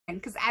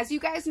Because as you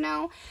guys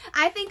know,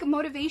 I think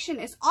motivation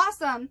is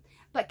awesome,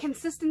 but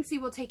consistency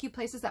will take you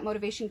places that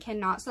motivation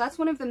cannot. So that's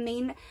one of the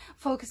main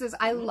focuses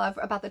I love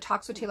about the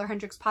Talks with Taeler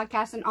Hendrix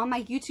podcast and on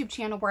my YouTube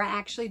channel where I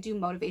actually do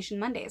Motivation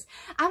Mondays.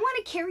 I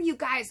want to carry you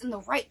guys in the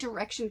right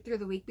direction through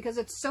the week because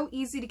it's so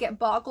easy to get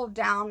boggled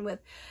down with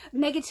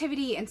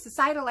negativity and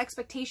societal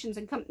expectations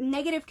and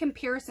negative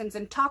comparisons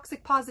and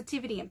toxic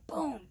positivity and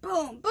boom,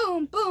 boom,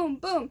 boom, boom,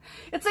 boom.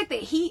 It's like the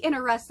heat in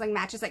a wrestling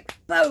match. It's like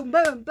boom,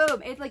 boom,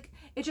 boom.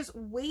 It just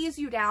weighs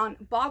you down,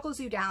 boggles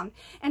you down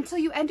until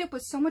you end up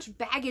with so much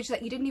baggage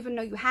that you didn't even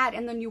know you had,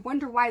 and then you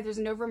wonder why there's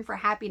no room for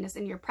happiness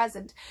in your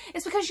present.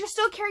 It's because you're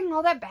still carrying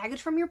all that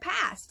baggage from your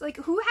past. Like,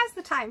 who has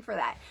the time for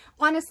that?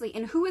 Honestly,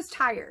 and who is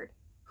tired?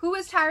 Who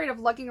is tired of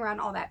lugging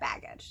around all that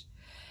baggage?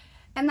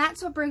 And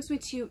that's what brings me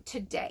to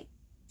today.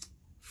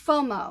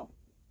 FOMO.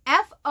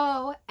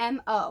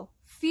 F-O-M-O.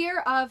 Fear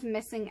of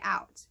missing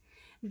out.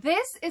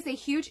 This is a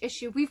huge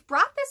issue. We've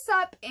brought this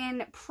up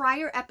in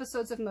prior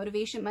episodes of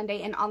Motivation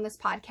Monday and on this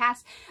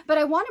podcast, but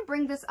I want to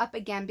bring this up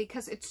again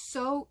because it's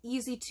so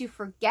easy to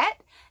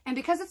forget. And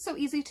because it's so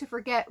easy to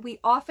forget, we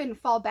often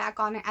fall back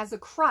on it as a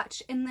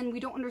crutch, and then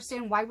we don't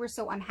understand why we're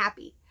so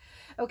unhappy.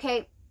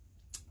 Okay,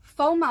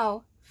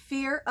 FOMO,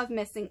 fear of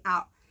missing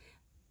out.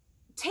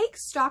 Take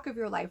stock of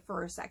your life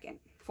for a second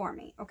for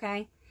me,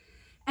 okay?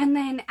 And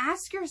then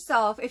ask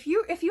yourself, if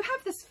you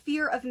have this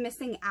fear of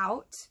missing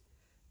out,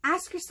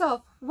 ask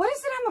yourself, what is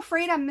it I'm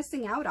afraid I'm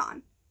missing out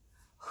on?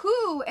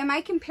 Who am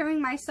I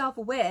comparing myself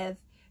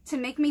with to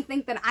make me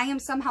think that I am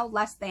somehow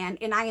less than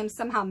and I am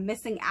somehow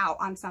missing out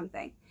on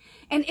something?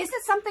 And is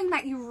it something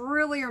that you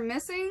really are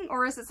missing,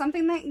 or is it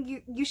something that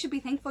you should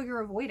be thankful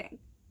you're avoiding?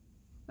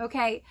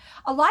 Okay,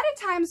 a lot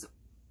of times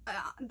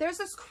there's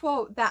this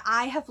quote that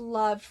I have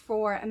loved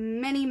for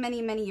many,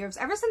 many, many years,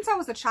 ever since I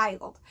was a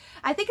child.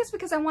 I think it's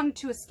because I wanted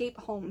to escape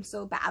home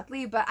so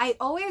badly, but I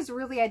always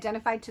really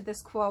identified to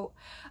this quote.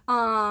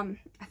 I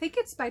think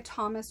it's by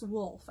Thomas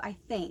Wolfe, I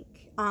think.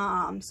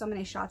 So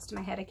many shots to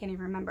my head, I can't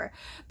even remember.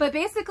 But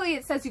basically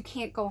it says you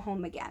can't go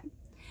home again.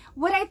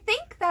 What I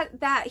think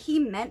that he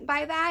meant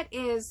by that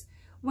is,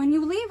 when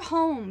you leave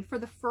home for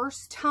the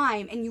first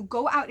time and you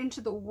go out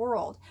into the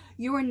world,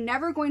 you are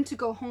never going to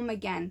go home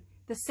again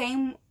the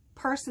same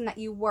person that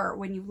you were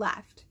when you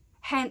left.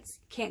 Hence,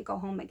 can't go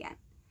home again.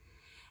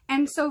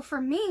 And so for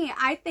me,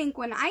 I think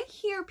when I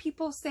hear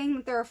people saying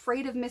that they're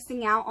afraid of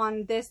missing out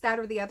on this, that,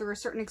 or the other, or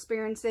certain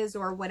experiences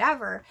or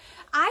whatever,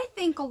 I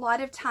think a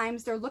lot of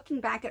times they're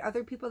looking back at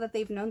other people that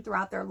they've known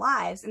throughout their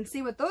lives and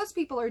see what those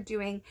people are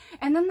doing,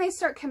 and then they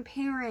start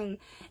comparing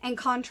and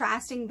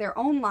contrasting their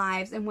own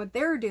lives and what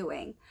they're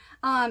doing.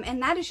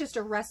 And that is just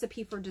a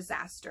recipe for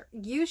disaster.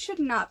 You should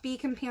not be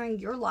comparing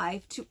your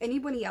life to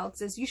anybody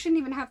else's. You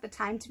shouldn't even have the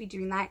time to be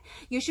doing that.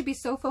 You should be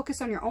so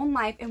focused on your own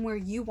life and where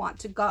you want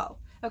to go.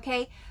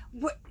 Okay?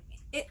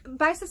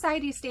 By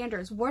society's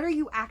standards, what are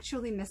you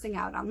actually missing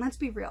out on? Let's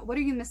be real. What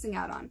are you missing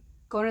out on?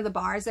 Going to the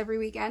bars every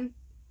weekend?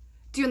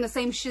 Doing the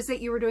same shiz that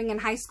you were doing in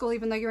high school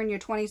even though you're in your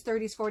 20s,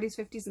 30s, 40s,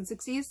 50s, and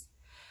 60s?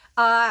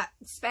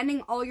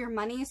 Spending all your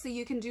money so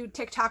you can do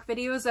TikTok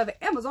videos of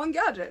Amazon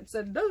gadgets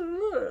and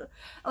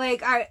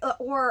like,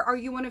 or are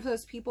you one of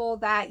those people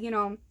that, you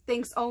know,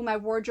 thinks, oh, my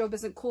wardrobe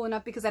isn't cool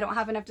enough because I don't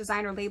have enough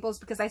designer labels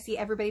because I see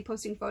everybody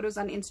posting photos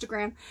on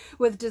Instagram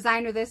with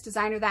designer this,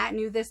 designer that,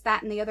 new this,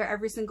 that, and the other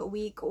every single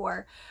week,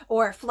 or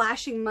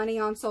flashing money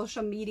on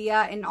social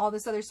media and all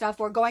this other stuff,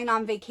 or going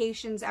on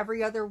vacations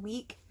every other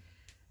week?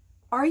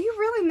 Are you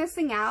really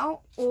missing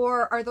out,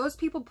 or are those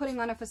people putting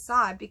on a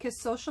facade because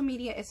social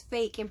media is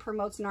fake and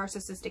promotes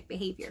narcissistic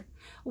behavior?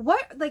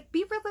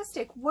 Be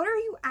realistic. What are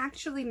you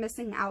actually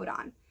missing out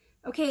on?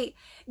 Okay,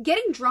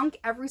 getting drunk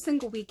every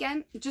single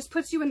weekend just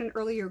puts you in an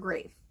earlier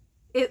grave.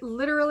 It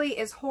literally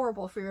is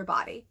horrible for your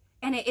body,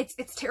 and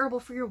it's terrible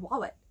for your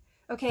wallet.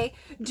 Okay,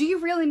 do you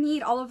really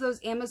need all of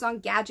those Amazon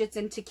gadgets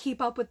and to keep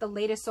up with the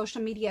latest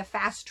social media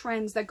fast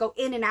trends that go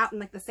in and out in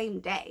like the same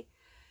day?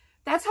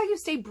 That's how you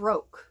stay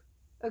broke.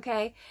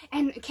 Okay,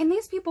 and can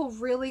these people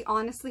really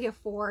honestly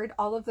afford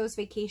all of those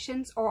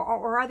vacations, or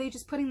are they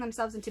just putting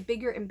themselves into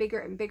bigger and bigger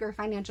and bigger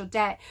financial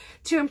debt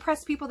to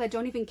impress people that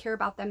don't even care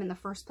about them in the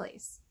first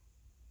place?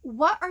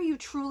 What are you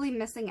truly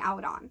missing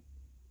out on?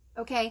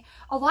 Okay,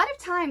 a lot of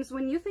times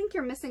when you think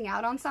you're missing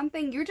out on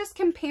something, you're just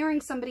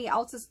comparing somebody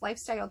else's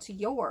lifestyle to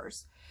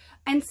yours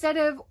instead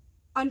of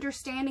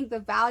understanding the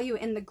value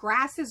in the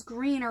grass is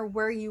greener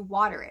where you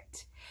water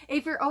it.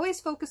 If you're always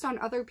focused on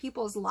other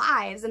people's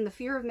lives and the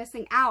fear of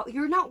missing out,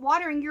 you're not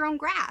watering your own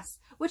grass.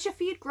 What you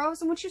feed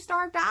grows and what you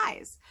starve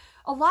dies.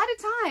 A lot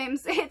of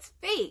times it's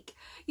fake.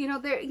 You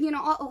know,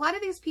 a lot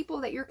of these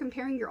people that you're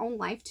comparing your own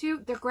life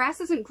to, their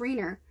grass isn't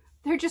greener.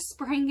 They're just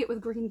spraying it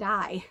with green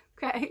dye,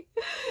 okay?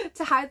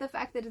 To hide the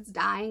fact that it's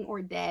dying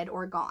or dead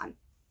or gone.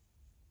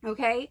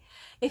 Okay?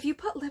 If you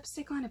put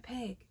lipstick on a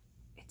pig,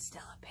 it's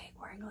still a pig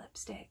wearing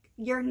lipstick.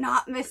 You're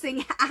not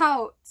missing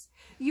out.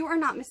 You are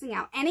not missing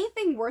out.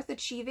 Anything worth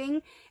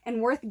achieving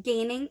and worth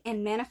gaining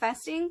and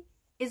manifesting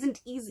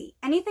isn't easy.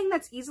 Anything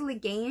that's easily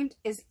gained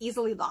is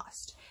easily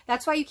lost.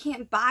 That's why you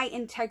can't buy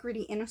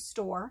integrity in a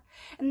store.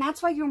 And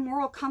that's why your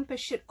moral compass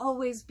should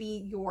always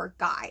be your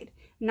guide.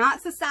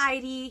 Not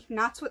society,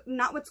 not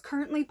what's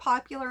currently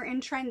popular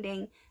and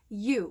trending,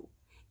 you.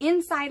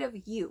 Inside of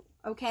you,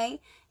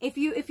 okay? If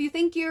you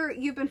think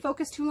you've been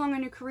focused too long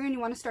on your career and you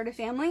want to start a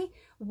family,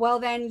 well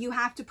then you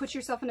have to put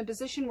yourself in a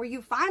position where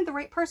you find the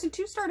right person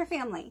to start a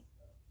family.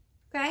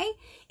 Okay?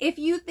 If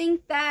you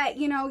think that,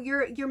 you know,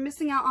 you're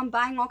missing out on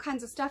buying all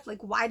kinds of stuff, like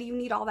why do you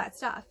need all that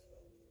stuff?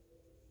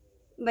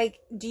 Like,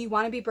 do you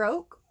want to be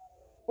broke?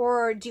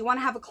 Or do you want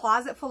to have a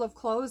closet full of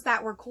clothes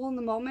that were cool in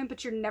the moment,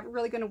 but you're never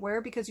really going to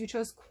wear because you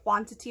chose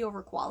quantity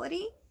over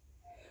quality?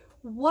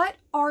 What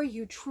are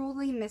you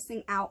truly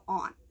missing out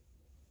on?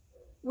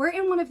 We're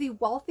in one of the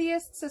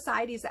wealthiest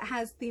societies that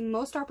has the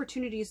most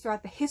opportunities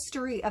throughout the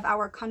history of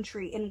our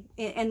country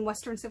in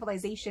Western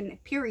civilization,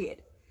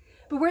 period.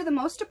 But we're the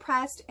most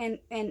depressed and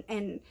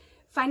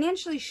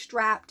financially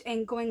strapped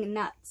and going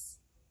nuts.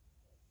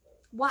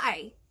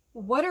 Why?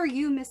 What are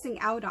you missing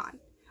out on?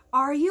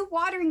 Are you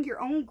watering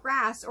your own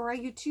grass, or are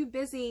you too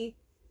busy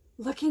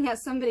looking at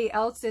somebody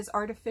else's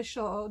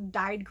artificial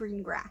dyed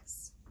green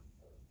grass?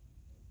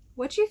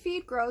 What you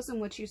feed grows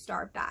and what you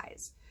starve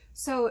dies.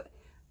 So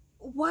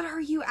what are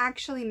you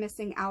actually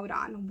missing out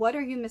on? What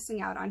are you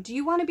missing out on? Do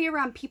you want to be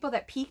around people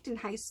that peaked in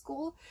high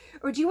school?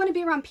 Or do you want to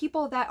be around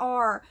people that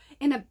are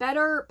in a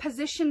better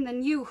position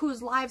than you,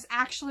 whose lives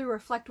actually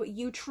reflect what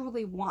you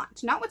truly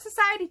want? Not what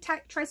society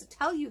tries to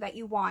tell you that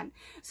you want,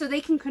 so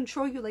they can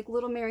control you like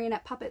little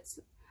marionette puppets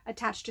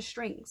attached to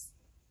strings.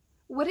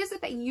 What is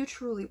it that you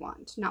truly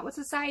want? Not what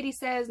society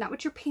says, not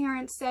what your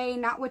parents say,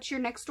 not what your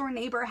next door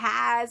neighbor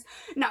has,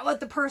 not what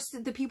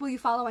the people you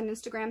follow on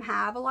Instagram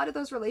have. A lot of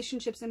those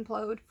relationships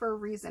implode for a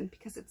reason,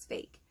 because it's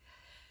fake.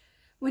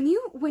 When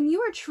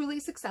you are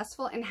truly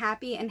successful and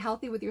happy and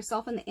healthy with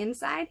yourself on the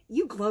inside,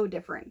 you glow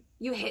different.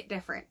 You hit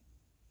different.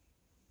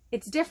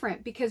 It's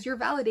different because your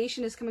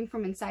validation is coming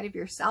from inside of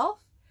yourself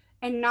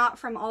and not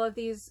from all of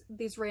these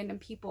random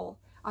people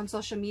on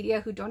social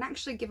media who don't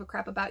actually give a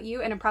crap about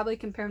you and are probably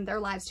comparing their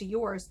lives to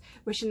yours,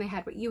 wishing they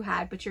had what you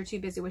had, but you're too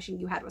busy wishing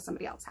you had what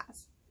somebody else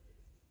has.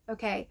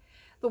 Okay?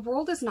 The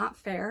world is not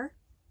fair,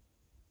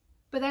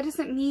 but that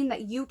doesn't mean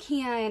that you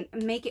can't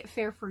make it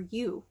fair for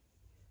you.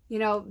 You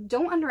know,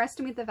 don't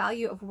underestimate the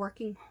value of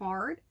working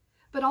hard,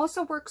 but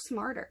also work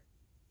smarter.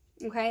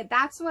 Okay?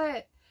 That's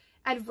what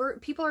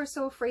people are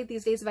so afraid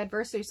these days of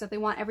adversity, so they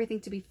want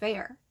everything to be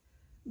fair.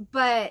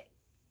 But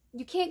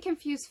you can't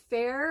confuse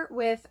fair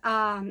with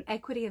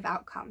equity of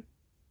outcome.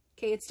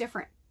 Okay, it's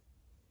different.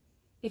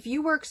 If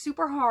you work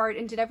super hard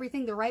and did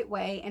everything the right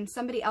way and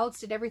somebody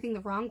else did everything the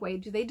wrong way,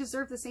 do they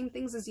deserve the same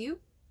things as you?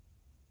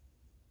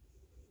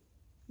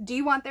 Do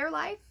you want their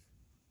life?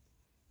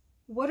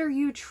 What are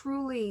you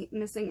truly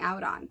missing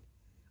out on?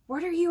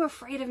 What are you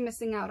afraid of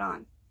missing out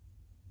on?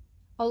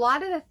 A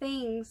lot of the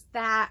things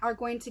that are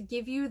going to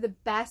give you the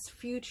best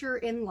future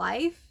in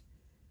life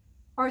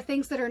are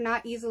things that are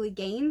not easily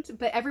gained,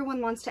 but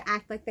everyone wants to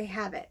act like they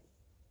have it.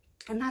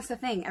 And that's the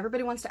thing.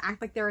 Everybody wants to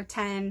act like they're a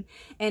 10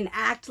 and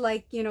act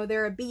like, you know,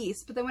 they're a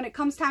beast. But then when it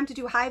comes time to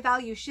do high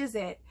value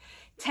shizit,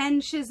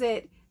 10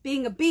 shizit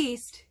being a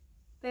beast,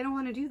 they don't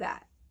want to do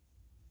that.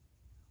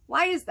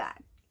 Why is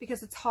that?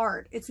 Because it's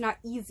hard. It's not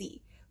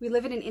easy. We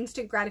live in an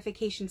instant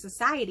gratification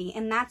society,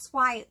 and that's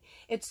why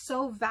it's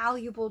so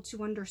valuable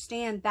to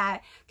understand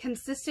that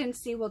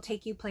consistency will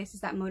take you places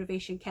that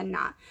motivation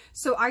cannot.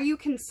 So are you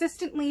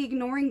consistently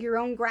ignoring your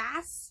own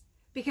grass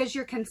because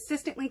you're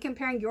consistently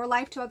comparing your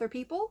life to other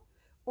people?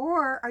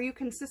 Or are you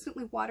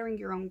consistently watering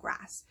your own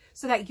grass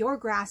so that your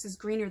grass is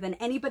greener than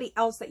anybody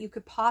else that you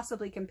could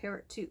possibly compare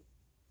it to?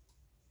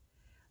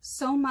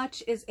 So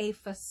much is a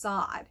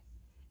facade.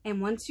 And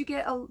once you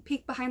get a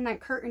peek behind that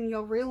curtain,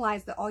 you'll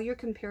realize that all your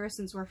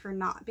comparisons were for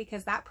naught,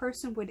 because that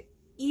person would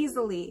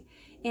easily,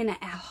 in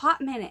a hot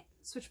minute,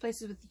 switch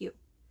places with you.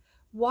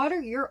 Water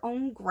your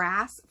own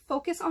grass.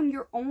 Focus on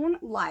your own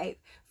life.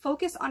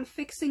 Focus on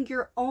fixing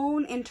your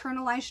own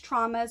internalized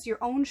traumas,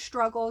 your own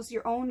struggles,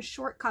 your own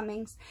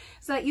shortcomings,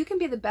 so that you can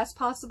be the best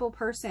possible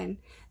person,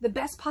 the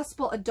best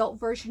possible adult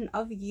version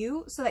of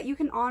you, so that you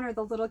can honor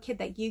the little kid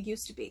that you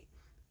used to be.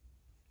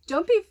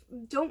 Don't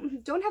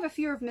have a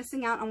fear of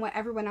missing out on what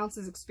everyone else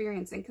is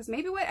experiencing, because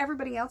maybe what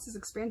everybody else is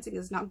experiencing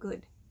is not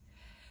good.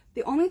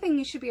 The only thing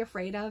you should be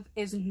afraid of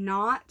is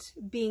not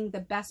being the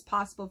best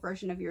possible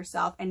version of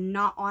yourself and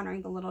not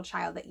honoring the little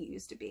child that you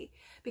used to be.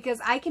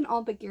 Because I can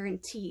all but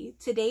guarantee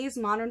today's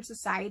modern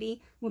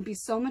society would be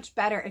so much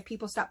better if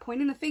people stopped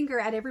pointing the finger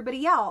at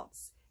everybody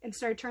else and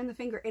started turning the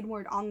finger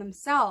inward on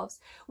themselves,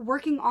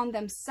 working on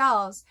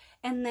themselves,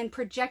 and then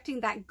projecting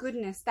that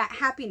goodness, that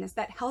happiness,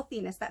 that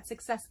healthiness, that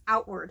success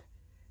outward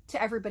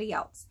to everybody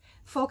else.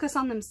 Focus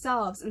on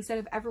themselves instead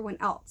of everyone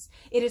else.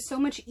 It is so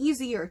much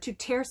easier to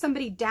tear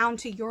somebody down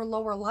to your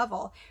lower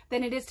level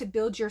than it is to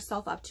build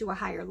yourself up to a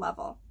higher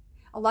level.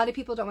 A lot of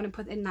people don't want to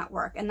put in that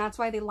work, and that's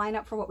why they line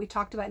up for what we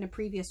talked about in a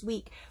previous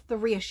week, the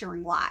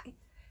reassuring lie.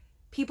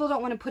 People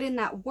don't want to put in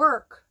that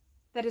work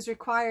that is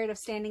required of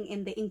standing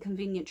in the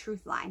inconvenient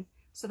truth line,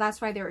 So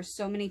that's why there are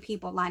so many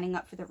people lining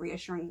up for the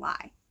reassuring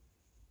lie.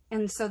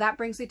 And so that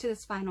brings me to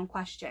this final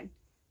question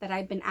that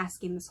I've been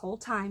asking this whole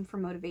time for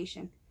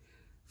motivation.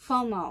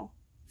 FOMO,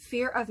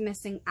 fear of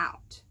missing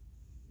out.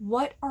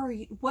 What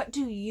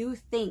do you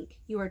think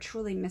you are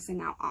truly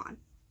missing out on?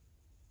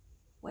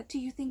 What do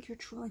you think you're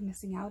truly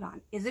missing out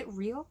on? Is it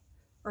real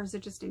or is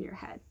it just in your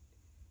head?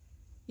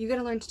 You got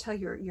to learn to tell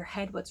your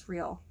head what's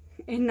real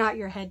and not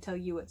your head tell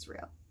you what's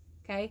real.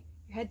 Okay?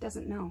 Your head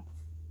doesn't know,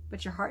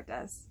 but your heart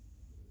does.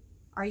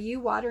 Are you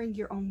watering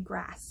your own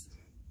grass?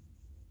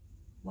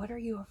 What are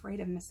you afraid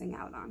of missing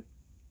out on?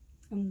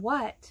 And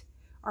what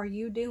are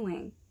you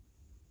doing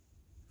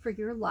for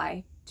your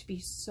life to be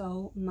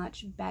so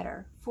much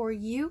better for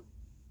you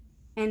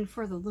and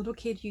for the little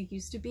kid you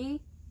used to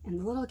be and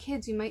the little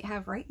kids you might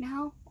have right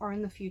now or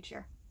in the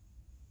future?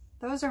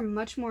 Those are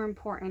much more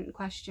important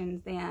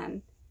questions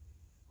than,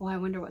 well, I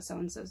wonder what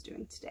so-and-so's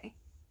doing today.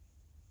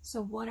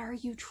 So what are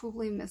you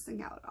truly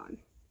missing out on?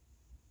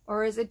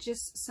 Or is it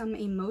just some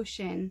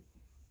emotion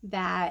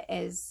that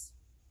is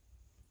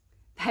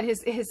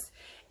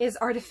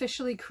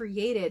artificially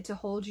created to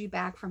hold you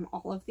back from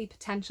all of the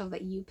potential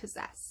that you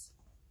possess?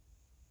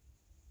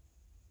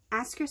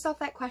 Ask yourself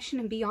that question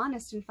and be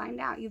honest and find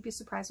out. You'd be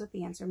surprised what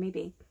the answer may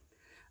be.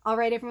 All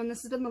right, everyone,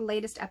 this has been the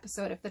latest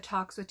episode of the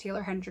Talks with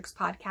Taeler Hendrix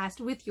podcast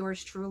with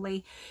yours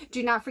truly.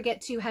 Do not forget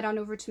to head on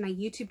over to my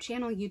YouTube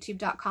channel,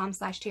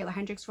 youtube.com/Taeler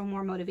Hendrix for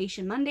more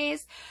Motivation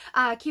Mondays,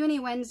 Q&A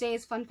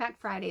Wednesdays, Fun Fact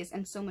Fridays,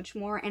 and so much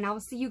more. And I will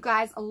see you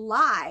guys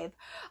live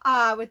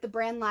with the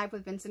Brand Live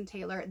with Vincent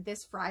Taylor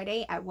this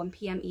Friday at 1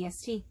 p.m.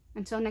 EST.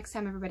 Until next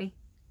time, everybody.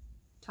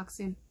 Talk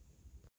soon.